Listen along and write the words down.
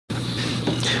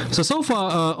So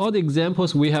far, all the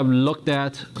examples we have looked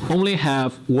at only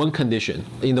have one condition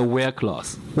in the where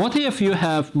clause. What if you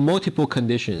have multiple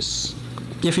conditions?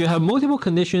 If you have multiple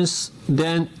conditions,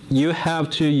 then you have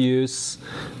to use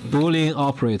Boolean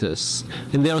operators.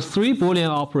 And there are three Boolean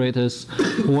operators.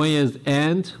 One is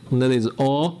AND, another is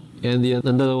OR, and the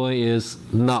another one is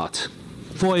NOT.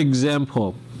 For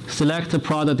example, select the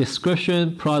product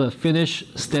description, product finish,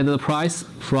 standard price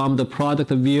from the product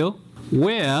view,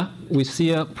 where we see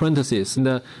a parenthesis. In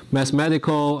the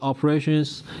mathematical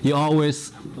operations, you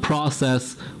always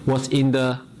process what's in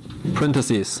the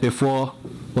parentheses before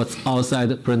what's outside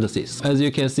the parentheses. As you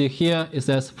can see here, it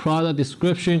says product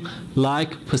description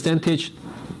like percentage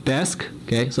desk.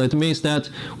 Okay, so it means that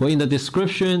in the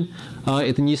description,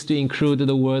 it needs to include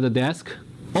the word desk,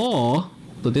 or,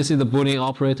 so this is the Boolean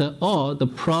operator, or the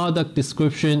product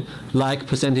description like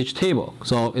percentage table.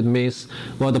 So it means,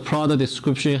 the product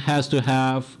description has to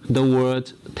have the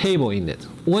word table in it.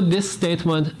 What this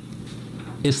statement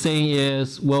is saying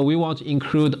is, we want to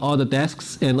include all the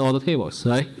desks and all the tables,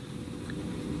 right?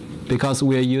 Because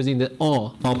we are using the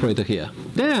OR operator here.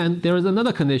 Then there is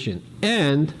another condition,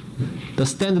 and the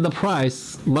standard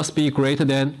price must be greater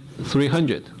than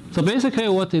 300. So basically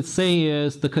what it's saying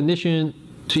is the condition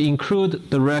to include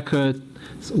the record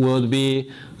would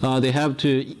be they have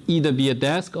to either be a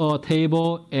desk or a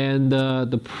table, and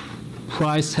the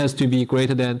price has to be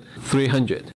greater than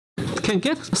 300. It can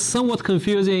get somewhat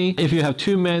confusing if you have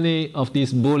too many of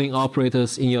these Boolean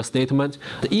operators in your statement.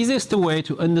 The easiest way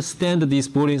to understand this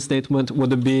Boolean statement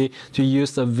would be to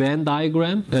use a Venn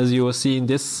diagram, as you will see in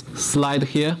this slide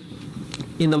here.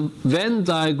 In the Venn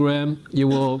diagram, you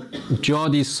will draw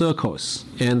these circles,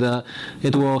 and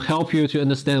it will help you to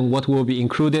understand what will be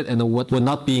included and what will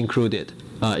not be included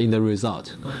in the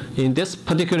result. In this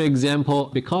particular example,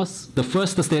 because the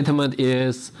first statement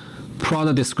is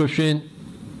product description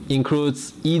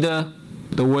includes either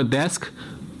the word desk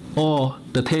or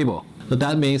the table. So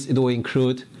that means it will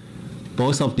include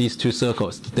both of these two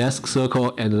circles, the desk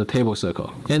circle and the table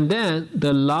circle. And then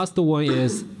the last one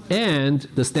is, and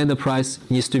the standard price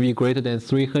needs to be greater than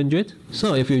 300.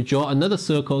 So if you draw another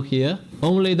circle here,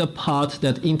 only the part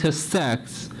that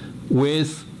intersects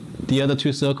with the other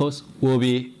two circles will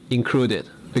be included,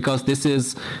 because this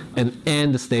is an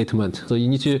AND statement. So you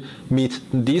need to meet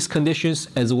these conditions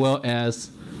as well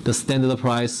as the standard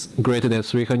price greater than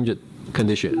 300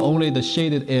 condition. Only the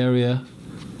shaded area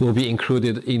will be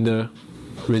included in the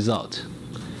result.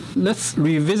 Let's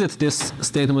revisit this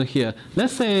statement here.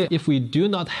 Let's say if we do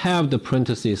not have the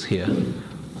parentheses here.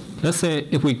 Let's say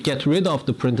if we get rid of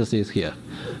the parentheses here,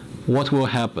 what will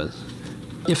happen?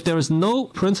 If there is no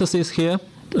parentheses here,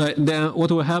 then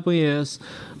what will happen is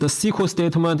the SQL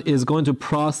statement is going to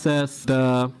process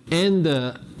the AND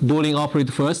Boolean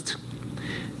operator first,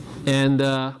 and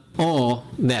OR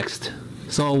next.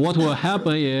 So what will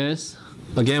happen is,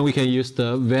 again, we can use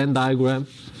the Venn diagram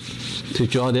to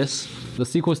draw this. The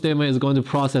SQL statement is going to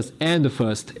process AND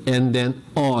first and then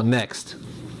OR next.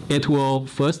 It will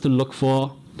first look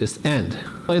for this AND.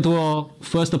 It will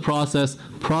first process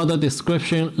product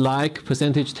description like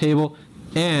percentage table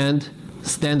and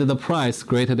standard price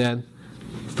greater than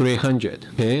 300.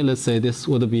 Okay, let's say this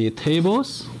would be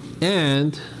tables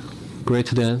and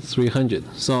greater than 300.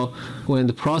 So when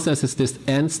it processes this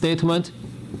AND statement,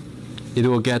 it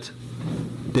will get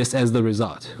this as the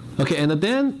result. Okay, and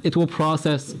then it will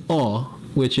process OR,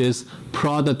 which is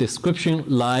product description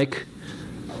like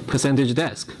percentage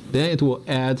desk. Then it will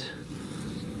add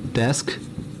desk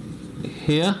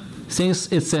here.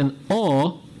 Since it's an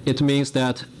OR, it means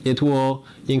that it will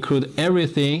include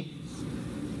everything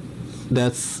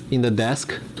that's in the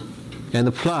desk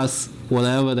and plus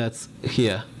whatever that's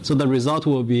here. So the result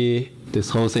will be this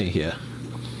whole thing here.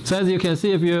 So as you can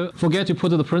see, if you forget to put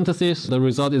the parentheses, the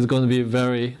result is going to be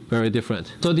very, very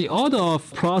different. So the order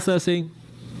of processing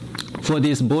for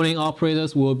these Boolean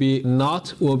operators will be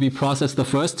NOT will be processed the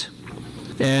first,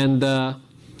 and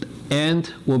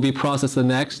AND will be processed the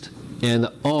next, and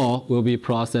OR will be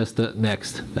processed the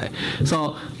next. Right?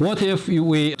 So what if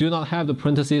we do not have the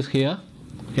parentheses here,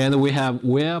 and we have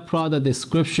where product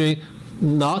description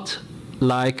not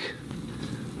like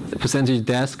percentage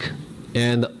desk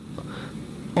and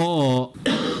or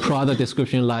product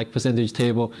description like percentage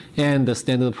table and the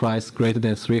standard price greater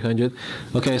than 300.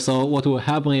 Okay, so what will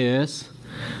happen is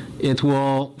it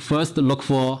will first look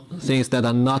for things that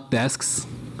are not desks.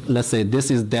 Let's say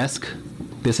this is desk,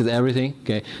 this is everything.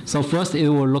 Okay, so first it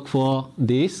will look for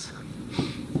this,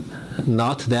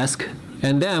 not desk,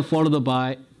 and then followed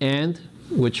by AND,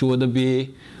 which would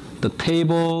be the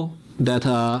table that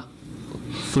are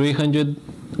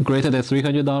greater than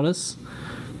 $300,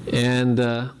 and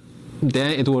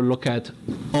then it will look at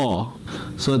all.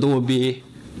 So it will be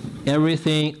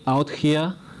everything out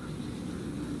here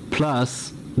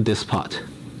plus this part.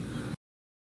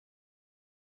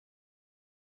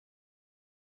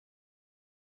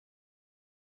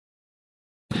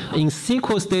 In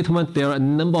SQL statement, there are a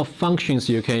number of functions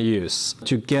you can use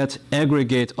to get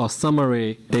aggregate or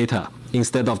summary data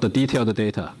instead of the detailed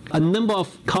data. A number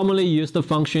of commonly used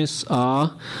functions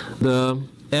are the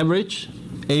average,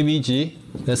 AVG,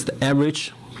 that's the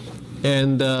average,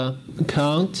 and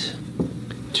count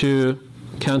to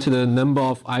count the number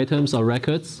of items or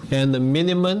records, and the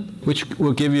minimum, which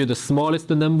will give you the smallest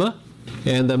number,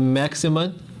 and the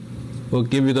maximum will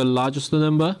give you the largest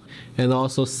number, and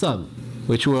also sum,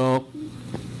 which will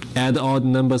add all the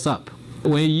numbers up.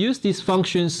 When you use these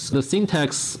functions, the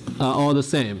syntax are all the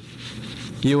same.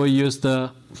 You will use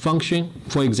the function,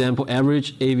 for example,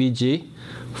 average AVG,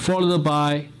 followed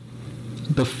by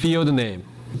the field name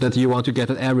that you want to get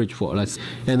an average for,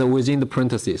 and within the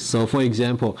parentheses. So for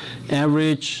example,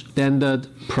 average standard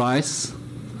price.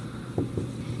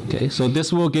 Okay, so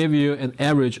this will give you an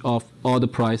average of all the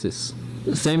prices.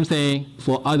 Same thing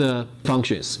for other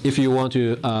functions. If you want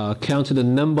to count the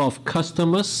number of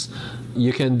customers,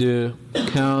 you can do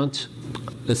count.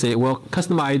 Let's say, well,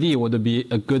 customer ID would be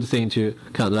a good thing to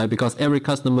count, right? Because every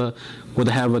customer would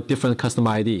have a different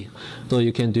customer ID. So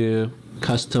you can do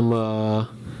customer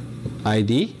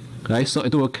ID, right? So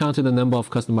it will count the number of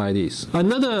customer IDs.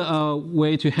 Another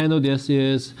way to handle this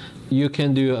is you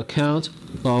can do a count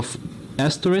of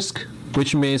asterisk,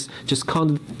 which means just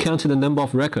count the number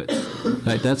of records,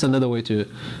 right? That's another way to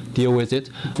deal with it.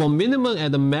 For minimum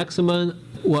and the maximum,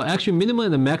 well, actually, minimum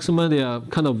and the maximum, they are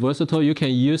kind of versatile. You can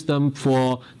use them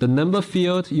for the number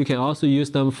field. You can also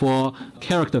use them for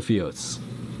character fields.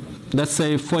 Let's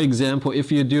say, for example,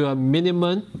 if you do a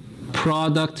minimum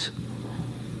product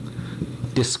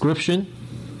description,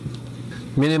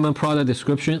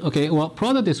 okay, well,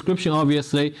 product description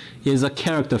obviously is a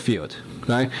character field,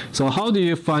 right? So how do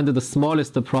you find the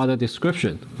smallest product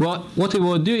description? Well, what it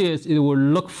will do is it will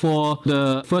look for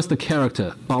the first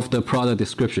character of the product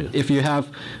description. If you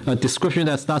have a description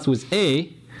that starts with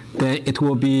A, then it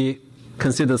will be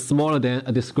considered smaller than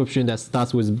a description that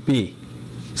starts with B.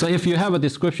 So if you have a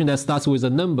description that starts with a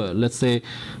number, let's say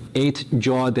 8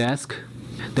 drawer desk,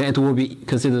 then it will be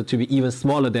considered to be even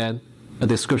smaller than a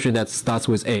description that starts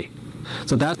with A.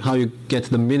 So that's how you get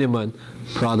the minimum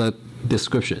product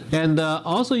description. And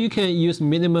also you can use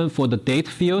minimum for the date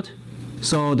field.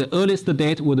 So the earliest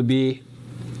date would be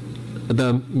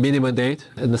the minimum date,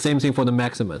 and the same thing for the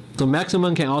maximum. So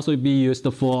maximum can also be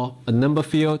used for a number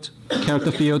field,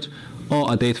 character field,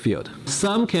 or a date field.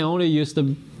 Some can only use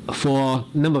them for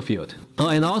number field.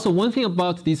 And also one thing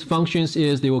about these functions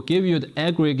is they will give you the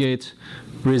aggregate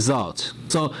result.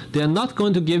 So they're not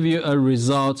going to give you a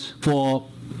result for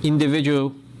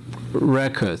individual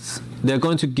records. They're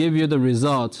going to give you the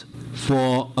result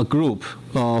for a group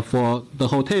or for the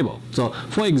whole table. So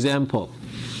for example,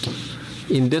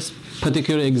 in this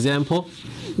particular example,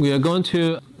 we are going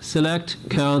to select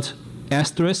count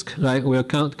asterisk, right? We are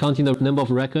counting the number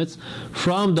of records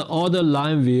from the order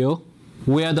line view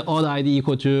where the order ID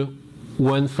equal to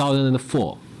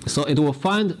 1004. So it will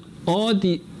find all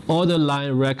the order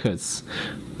line records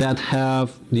that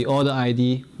have the order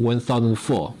ID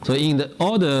 1004. So in the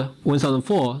order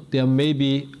 1004, there may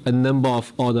be a number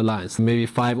of order lines, maybe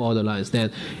 5 order lines.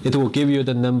 Then it will give you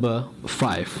the number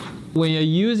 5. When you're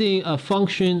using a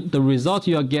function, the result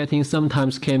you are getting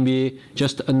sometimes can be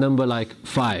just a number like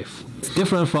 5. It's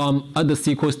different from other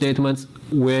SQL statements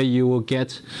where you will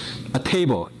get a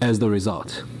table as the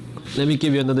result. Let me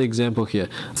give you another example here.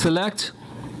 Select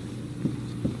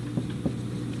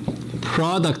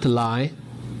product line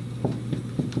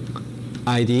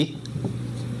ID,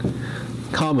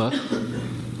 comma,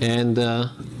 and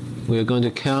we're going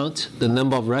to count the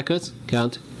number of records,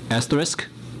 count asterisk,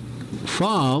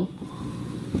 from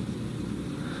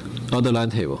order line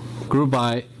table, group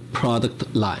by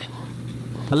product line.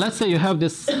 Let's say you have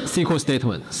this SQL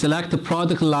statement. Select the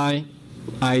product line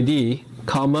ID,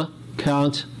 comma,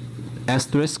 count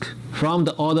asterisk from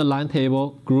the order line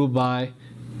table, group by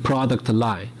product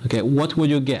line. Okay, what will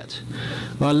you get?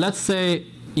 Well, let's say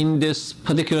in this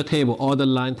particular table, order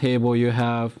line table, you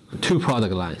have 2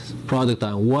 product lines, product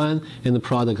line 1 and the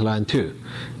product line 2.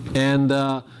 And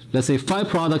let's say 5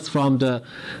 products from the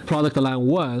product line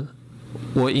 1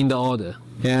 were in the order,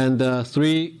 and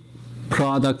 3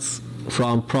 products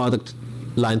from product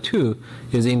line 2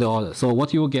 is in the order. So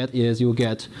what you will get is you will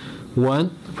get 1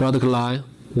 product line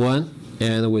 1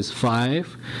 and with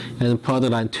 5, and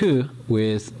product line 2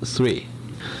 with 3.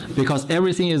 because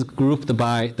everything is grouped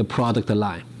by the product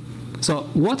line. So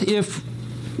what if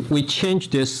we change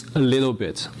this a little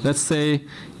bit? Let's say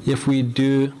if we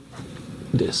do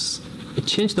this. We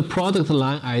change the product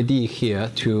line ID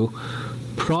here to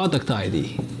product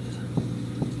ID.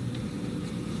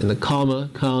 And the comma,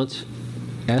 count,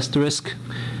 asterisk,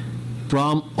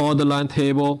 from order line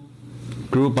table,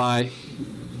 group by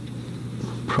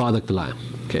product line.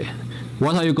 Okay.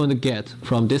 What are you going to get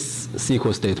from this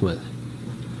SQL statement?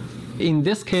 In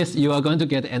this case, you are going to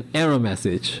get an error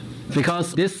message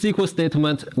because this SQL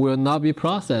statement will not be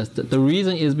processed. The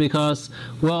reason is because,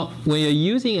 well, when you're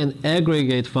using an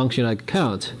aggregate function like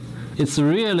count, it's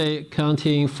really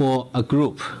counting for a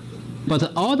group. But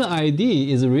the order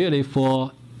ID is really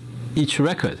for each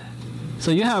record. So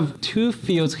you have two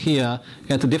fields here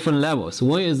at different levels.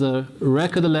 One is a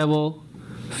record level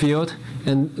field,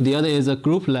 and the other is a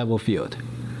group level field.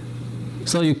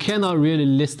 So you cannot really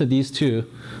list these two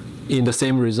in the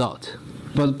same result.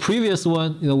 But previous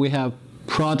one, we have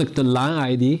product line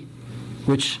ID,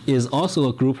 which is also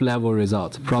a group level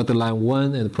result, product line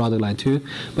 1 and product line 2.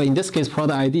 But in this case,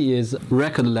 product ID is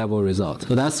record level result.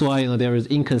 So that's why there is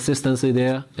inconsistency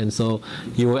there, and so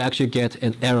you will actually get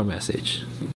an error message.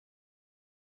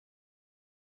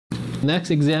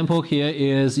 Next example here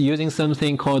is using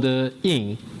something called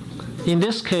in. In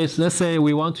this case, let's say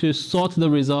we want to sort the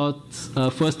results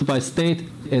first by state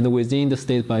and within the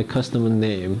state by customer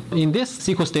name. In this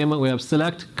SQL statement, we have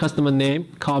select customer name,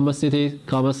 comma, city,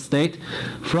 comma, state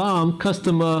from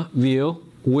customer view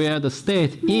where the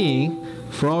state in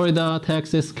Florida,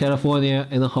 Texas, California,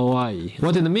 and Hawaii.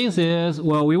 What it means is,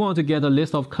 well, we want to get a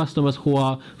list of customers who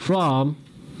are from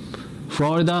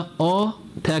Florida or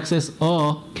Texas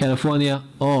or California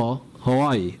or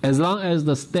Hawaii. As long as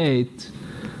the state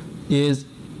is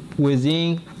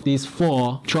within these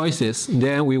four choices,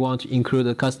 then we want to include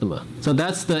the customer. So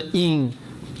that's the in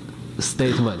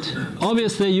statement.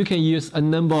 Obviously, you can use a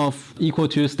number of equal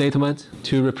to statements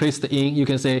to replace the in. You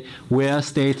can say where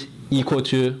state equal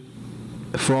to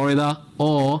Florida,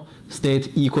 or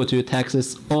state equal to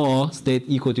Texas, or state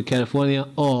equal to California,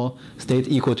 or state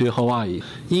equal to Hawaii.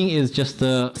 In is just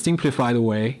a simplified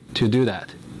way to do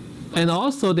that. And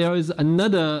also there is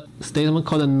another statement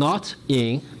called not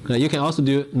in. You can also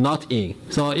do not in.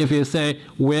 So if you say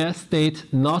where state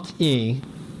not in,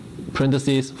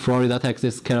 parentheses, Florida,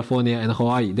 Texas, California, and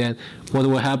Hawaii, then what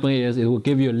will happen is it will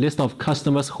give you a list of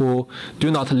customers who do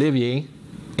not live in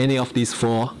any of these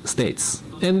four states.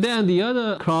 And then the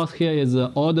other clause here is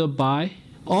order by.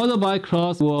 Order by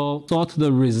clause will sort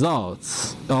the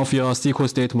results of your SQL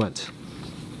statement.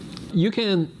 You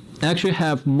can actually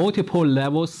have multiple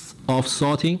levels of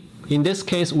sorting. In this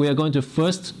case, we are going to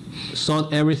first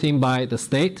sort everything by the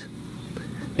state.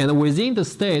 And within the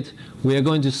state, we are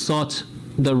going to sort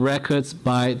the records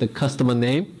by the customer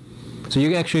name. So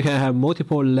you actually can have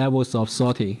multiple levels of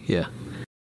sorting here.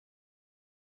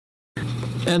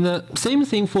 And the same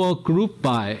thing for group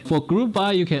by. For group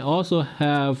by, you can also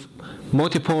have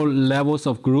multiple levels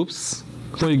of groups.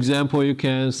 For example, you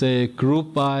can say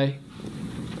group by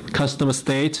customer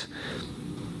state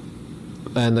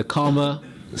and the comma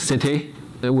city.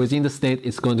 Within the state,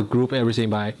 it's going to group everything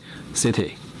by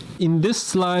city. In this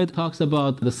slide, it talks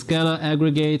about the scalar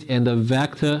aggregate and the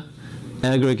vector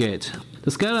aggregate. The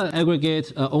scalar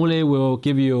aggregate only will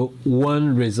give you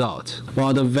one result,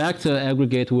 while the vector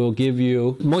aggregate will give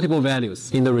you multiple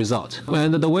values in the result.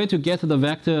 And the way to get the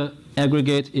vector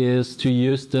aggregate is to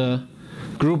use the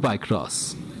group by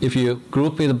clause. If you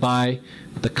group it by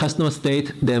the customer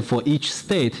state, then for each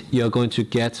state, you're going to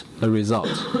get a result.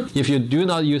 If you do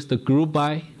not use the group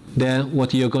by, then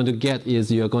what you're going to get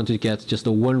is you're going to get just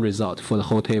one result for the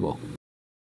whole table.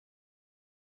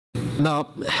 Now,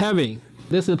 having.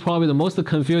 This is probably the most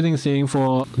confusing thing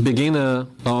for beginner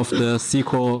of the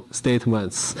SQL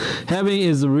statements. Having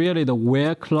is really the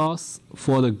where clause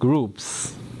for the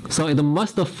groups. So it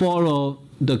must follow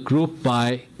the group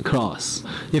by clause.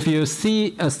 If you see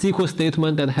a SQL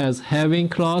statement that has having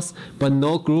clause but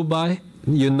no group by,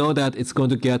 you know that it's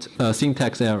going to get a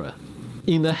syntax error.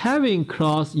 In the having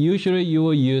clause, usually you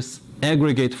will use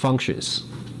aggregate functions.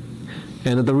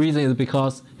 And the reason is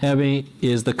because having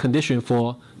is the condition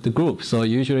for the group. So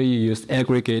usually you use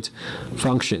aggregate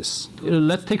functions.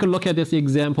 Let's take a look at this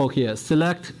example here.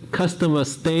 Select customer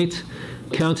state,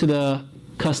 count the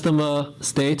customer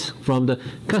state from the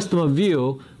customer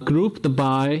view, grouped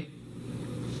by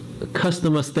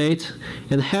customer state,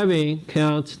 and having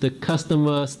count the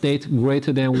customer state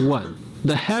greater than 1.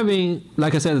 The having,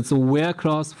 like I said, it's a where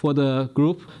clause for the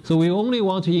group. So we only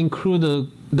want to include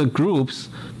the groups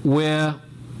where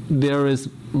there is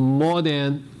more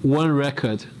than one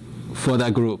record for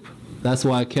that group. That's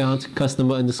why I count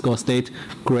customer underscore state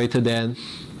greater than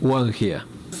 1 here.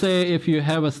 Say if you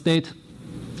have a state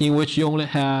in which you only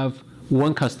have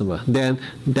one customer, then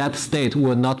that state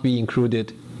will not be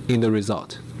included in the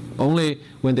result. Only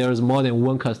when there is more than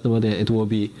one customer, then it will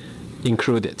be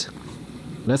included.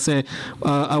 Let's say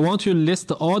I want to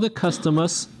list all the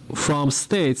customers from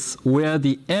states where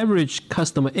the average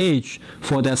customer age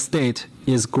for that state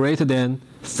is greater than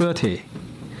 30,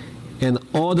 and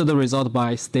order the result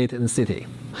by state and city.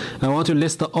 I want to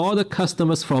list all the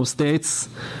customers from states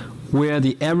where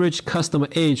the average customer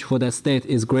age for that state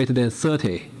is greater than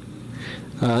 30,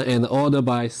 and order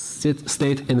by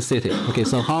state and city. Okay,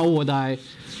 so how would I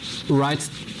write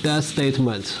that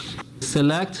statement?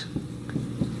 Select,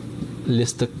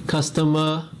 list the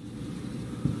customer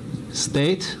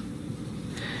state,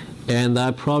 and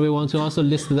I probably want to also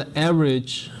list the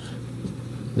average,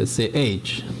 let's say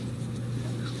age,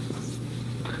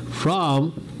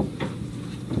 from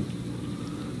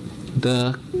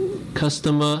the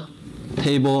customer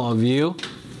table or view,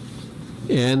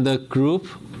 and the group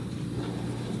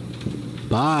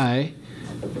by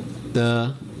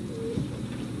the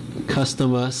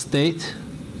customer state,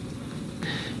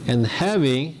 and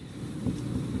having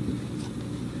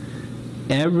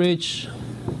average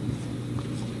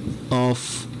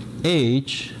of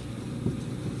age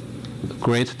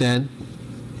greater than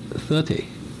 30.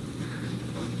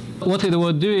 What it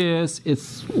will do is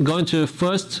it's going to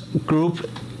first group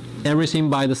everything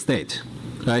by the state,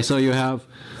 right? So you have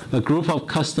a group of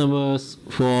customers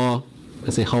for,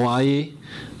 let's say, Hawaii,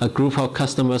 a group of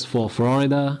customers for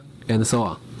Florida, and so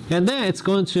on. And then it's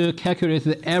going to calculate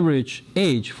the average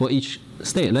age for each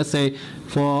state. Let's say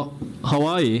for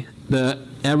Hawaii, the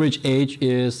average age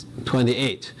is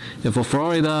 28. And for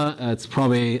Florida, it's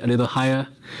probably a little higher,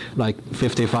 like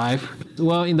 55.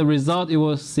 Well, in the result, you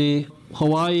will see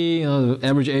Hawaii, the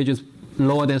average age is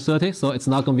lower than 30, so it's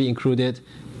not going to be included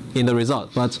in the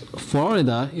result. But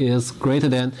Florida is greater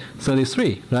than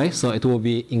 33, right? So it will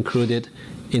be included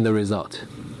in the result.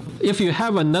 If you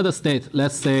have another state,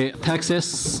 let's say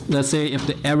Texas, let's say if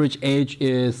the average age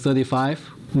is 35,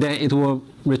 then it will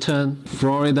return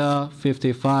Florida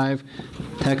 55,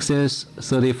 Texas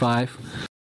 35.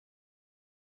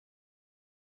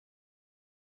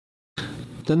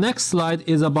 The next slide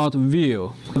is about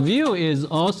view. View is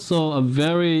also a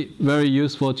very, very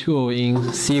useful tool in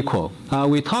SQL.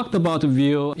 We talked about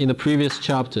view in the previous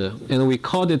chapter, and we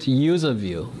called it user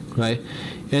view, right?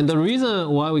 And the reason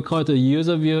why we call it a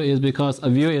user view is because a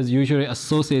view is usually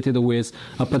associated with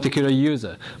a particular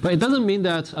user. But it doesn't mean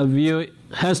that a view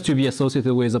has to be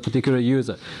associated with a particular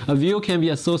user. A view can be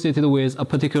associated with a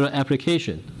particular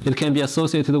application. It can be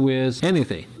associated with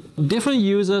anything. Different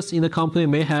users in the company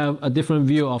may have a different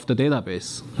view of the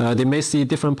database. They may see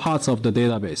different parts of the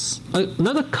database.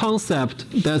 Another concept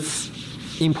that's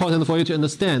important for you to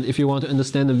understand if you want to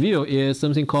understand the view is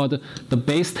something called the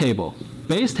base table.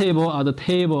 Base table are the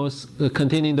tables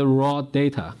containing the raw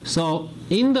data. So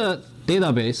in the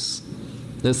database,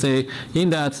 let's say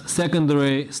in that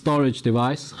secondary storage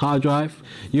device, hard drive,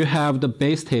 you have the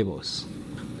base tables.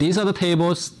 These are the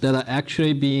tables that are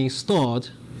actually being stored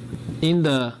in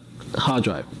the hard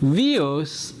drive.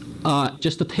 Views are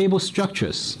just the table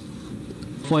structures.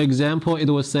 For example, it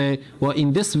will say, well,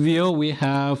 in this view, we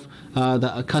have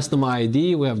the customer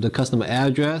ID, we have the customer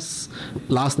address,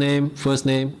 last name, first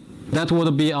name. That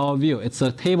would be our view. It's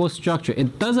a table structure.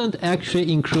 It doesn't actually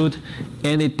include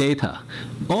any data.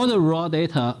 All the raw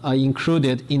data are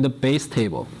included in the base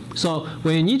table. So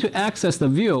when you need to access the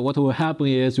view, what will happen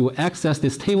is you will access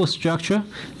this table structure,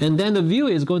 and then the view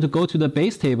is going to go to the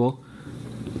base table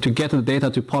to get the data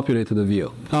to populate the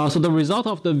view. So the result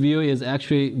of the view is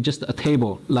actually just a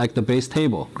table, like the base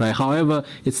table, right? However,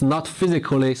 it's not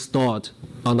physically stored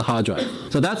on the hard drive.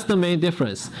 So that's the main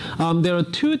difference. There are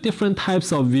two different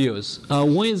types of views.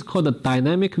 One is called a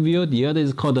dynamic view, the other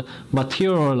is called a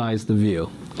materialized view.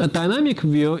 A dynamic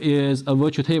view is a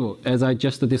virtual table, as I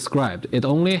just described. It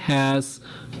only has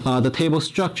the table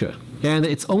structure, and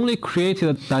it's only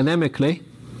created dynamically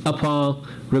upon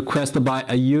request by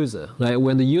a user. Right?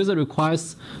 When the user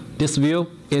requires this view,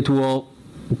 it will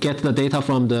get the data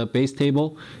from the base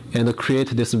table and create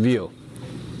this view.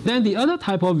 Then the other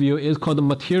type of view is called the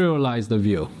materialized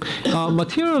view.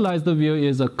 Materialized view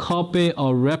is a copy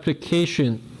or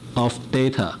replication of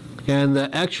data, and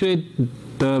actually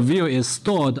the view is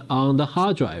stored on the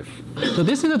hard drive. So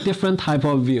this is a different type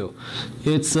of view.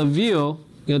 It's a view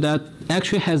that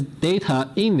actually has data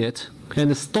in it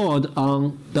and is stored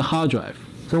on the hard drive.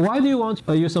 So why do you want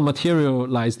to use a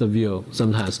materialized view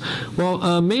sometimes?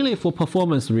 Well, mainly for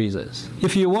performance reasons.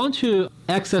 If you want to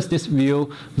access this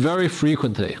view very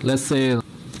frequently, let's say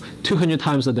 200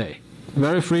 times a day,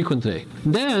 very frequently,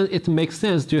 then it makes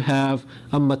sense to have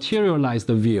a materialized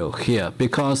view here,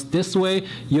 because this way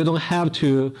you don't have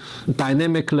to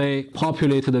dynamically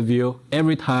populate the view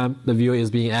every time the view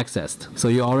is being accessed. So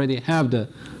you already have the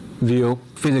view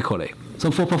physically. So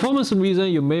for performance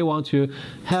reason, you may want to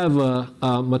have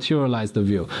a materialized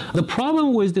view. The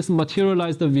problem with this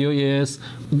materialized view is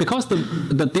because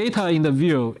the data in the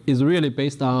view is really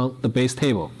based on the base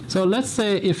table. So let's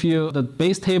say if the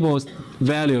base table's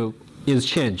value is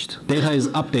changed, data is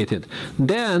updated,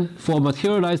 then for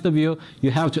materialized view,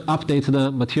 you have to update the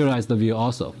materialized view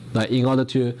also, in order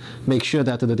to make sure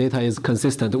that the data is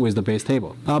consistent with the base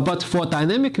table. But for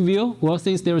dynamic view, well,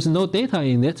 since there is no data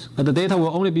in it, the data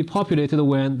will only be populated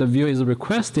when the view is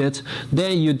requested,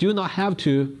 then you do not have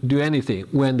to do anything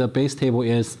when the base table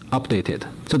is updated.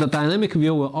 So the dynamic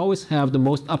view will always have the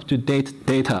most up-to-date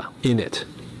data in it.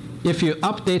 If you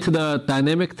update the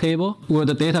dynamic table, will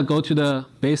the data go to the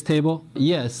base table?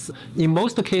 Yes. In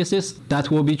most cases, that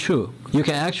will be true. You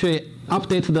can actually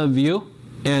update the view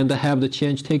and have the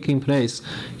change taking place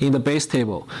in the base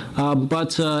table.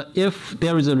 But if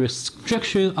there is a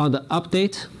restriction on the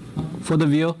update for the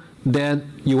view,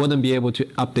 then you wouldn't be able to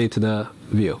update the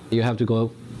view. You have to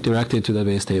go directly to the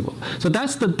base table. So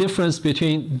that's the difference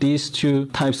between these two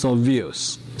types of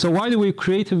views. So why do we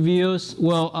create views?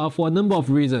 Well, for a number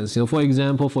of reasons. For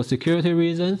example, for security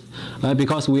reasons,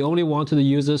 because we only want the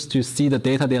users to see the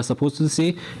data they are supposed to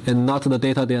see and not the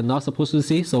data they are not supposed to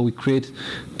see. So we create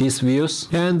these views.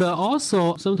 And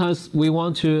also, sometimes we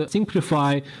want to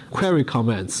simplify query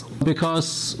comments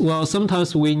because, well,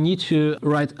 sometimes we need to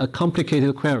write a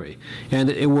complicated query, and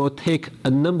it will take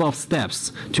a number of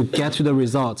steps to get to the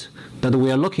result that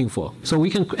we are looking for. So we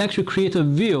can actually create a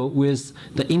view with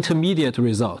the intermediate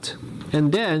result,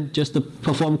 and then just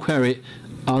perform query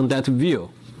on that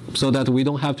view, so that we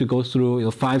don't have to go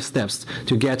through 5 steps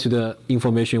to get to the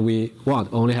information we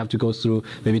want. Only have to go through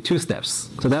maybe 2 steps.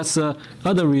 So that's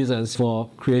other reasons for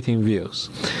creating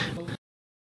views.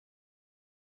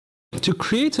 To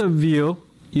create a view,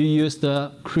 you use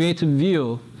the create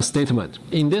view statement.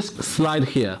 In this slide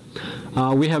here,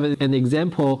 we have an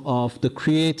example of the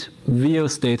create view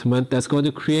statement that's going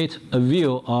to create a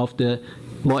view of the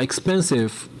more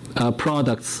expensive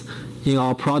products in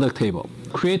our product table.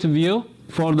 Create view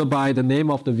followed by the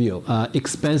name of the view,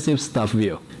 expensive stuff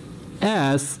view.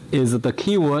 As is the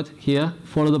keyword here,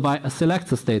 followed by a select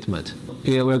statement.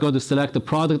 Here we're going to select the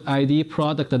product ID,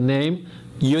 product name,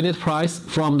 unit price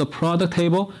from the product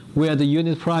table where the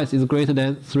unit price is greater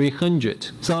than 300.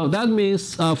 So that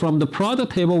means from the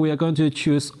product table, we are going to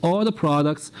choose all the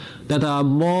products that are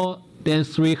more than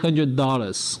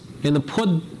 $300 and put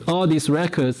all these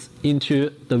records into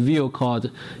the view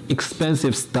called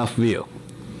expensive stuff view.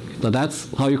 So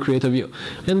that's how you create a view.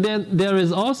 And then there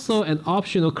is also an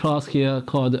optional clause here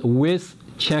called with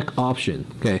check option.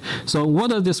 Okay, so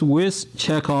what does this with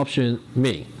check option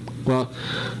mean? Well,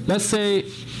 let's say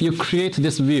you create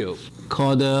this view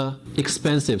called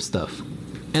expensive stuff,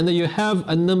 and you have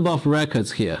a number of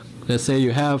records here. Let's say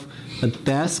you have a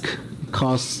desk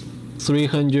costs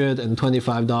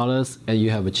 $325, and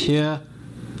you have a chair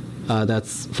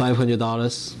that's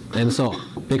 $500, and so on.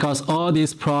 Because all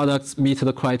these products meet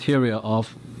the criteria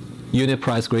of unit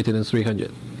price greater than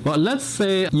 300. Well, let's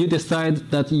say you decide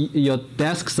that your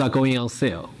desks are going on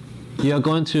sale. You are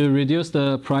going to reduce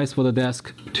the price for the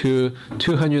desk to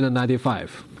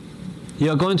 $295.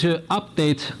 You are going to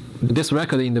update this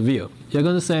record in the view. You're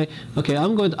going to say, okay,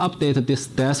 I'm going to update this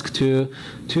desk to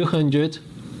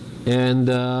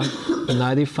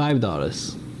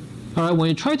 $295. All right, when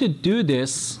you try to do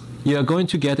this, you are going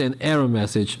to get an error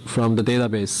message from the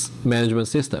database management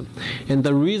system. And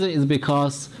the reason is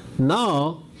because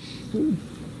now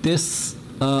this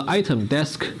item,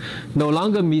 desk, no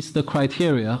longer meets the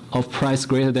criteria of price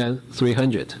greater than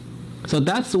 300. So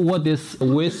that's what this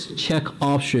with check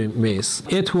option means.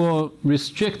 It will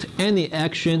restrict any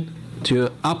action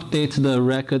to update the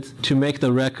record to make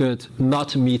the record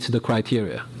not meet the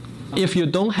criteria. If you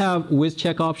don't have with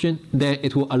check option, then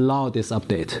it will allow this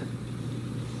update.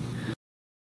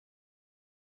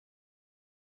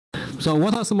 So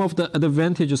what are some of the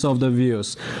advantages of the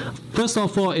views? First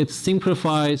of all, it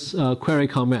simplifies query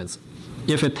comments.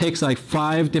 If it takes like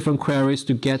 5 different queries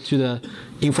to get to the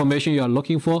information you are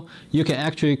looking for, you can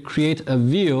actually create a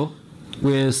view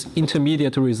with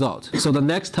intermediate result. So the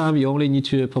next time you only need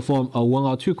to perform 1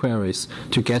 or 2 queries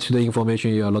to get to the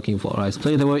information you are looking for, right? So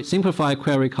it will simplify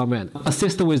query command.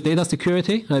 Assist with data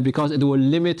security, right? Because it will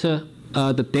limit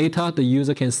the data the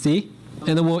user can see,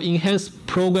 and it will enhance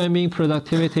programming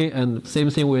productivity, and same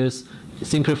thing with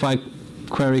simplified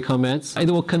query commands. It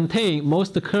will contain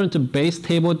most current base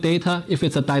table data. If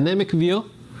it's a dynamic view,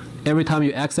 every time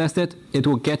you access it, it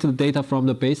will get the data from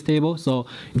the base table, so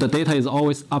the data is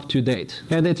always up to date.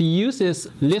 And it uses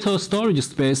little storage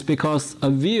space because a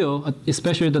view,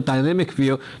 especially the dynamic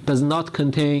view, does not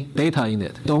contain data in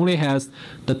it. It only has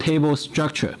the table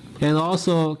structure, and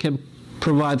also can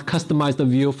provide customized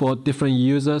view for different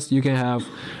users. You can have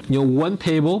one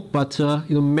table, but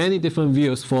many different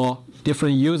views for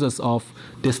different users of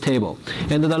this table.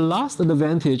 And the last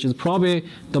advantage is probably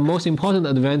the most important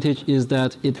advantage, is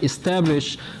that it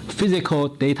establishes physical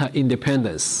data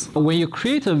independence. When you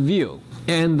create a view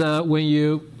and when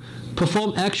you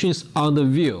perform actions on the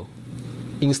view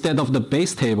instead of the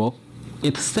base table,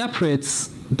 it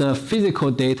separates the physical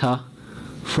data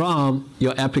from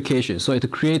your application. So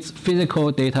it creates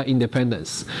physical data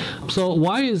independence. So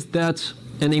why is that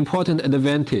an important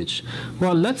advantage?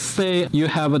 Well, let's say you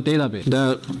have a database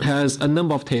that has a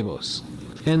number of tables,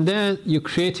 and then you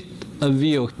create a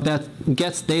view that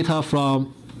gets data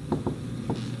from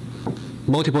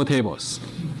multiple tables.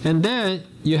 And then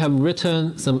you have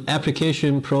written some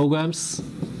application programs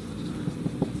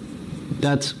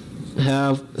that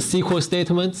have SQL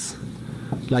statements,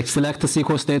 like select a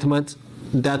SQL statement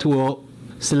that will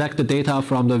select the data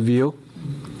from the view.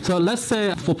 So let's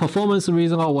say for performance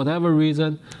reason or whatever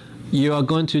reason, you are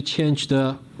going to change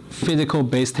the physical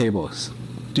base tables,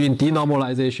 doing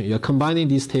denormalization. You're combining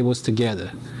these tables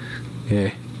together.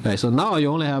 Okay. Right, so now you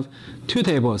only have 2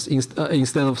 tables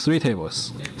instead of 3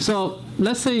 tables. So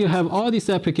let's say you have all these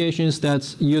applications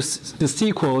that use the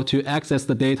SQL to access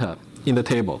the data in the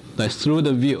table, like through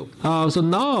the view. So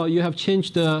now you have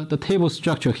changed the table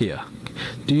structure here.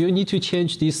 Do you need to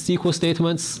change these SQL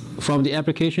statements from the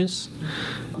applications?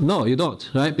 No, you don't,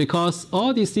 right? Because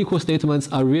all these SQL statements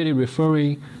are really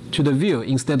referring to the view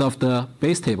instead of the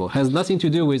base table. It has nothing to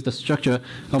do with the structure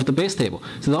of the base table.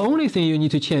 So the only thing you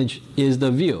need to change is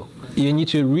the view. You need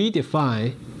to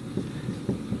redefine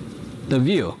the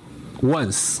view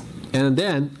once, and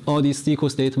then all these SQL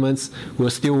statements will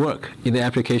still work in the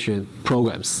application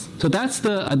programs. So that's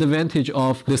the advantage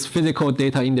of this physical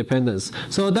data independence.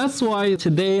 So that's why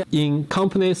today in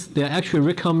companies, they're actually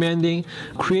recommending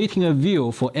creating a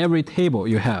view for every table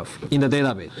you have in the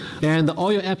database. And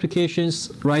all your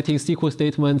applications writing SQL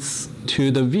statements to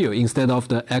the view instead of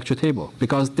the actual table.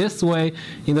 Because this way,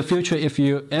 in the future, if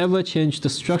you ever change the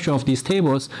structure of these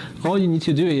tables, all you need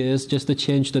to do is just to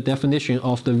change the definition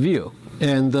of the view.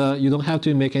 And you don't have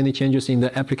to make any changes in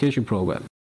the application program.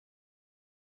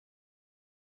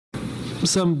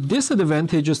 Some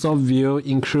disadvantages of view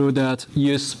include that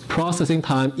use processing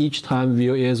time each time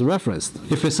view is referenced.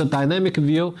 If it's a dynamic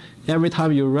view, every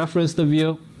time you reference the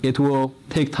view, it will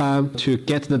take time to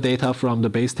get the data from the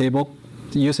base table.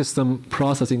 It uses some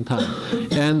processing time.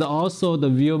 And also the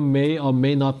view may or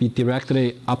may not be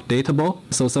directly updatable.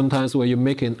 So sometimes when you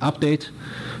make an update,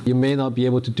 you may not be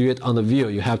able to do it on the view.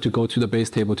 You have to go to the base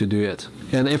table to do it.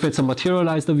 And if it's a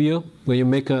materialized view, when you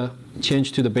make a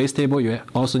change to the base table, you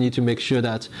also need to make sure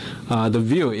that the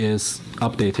view is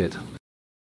updated.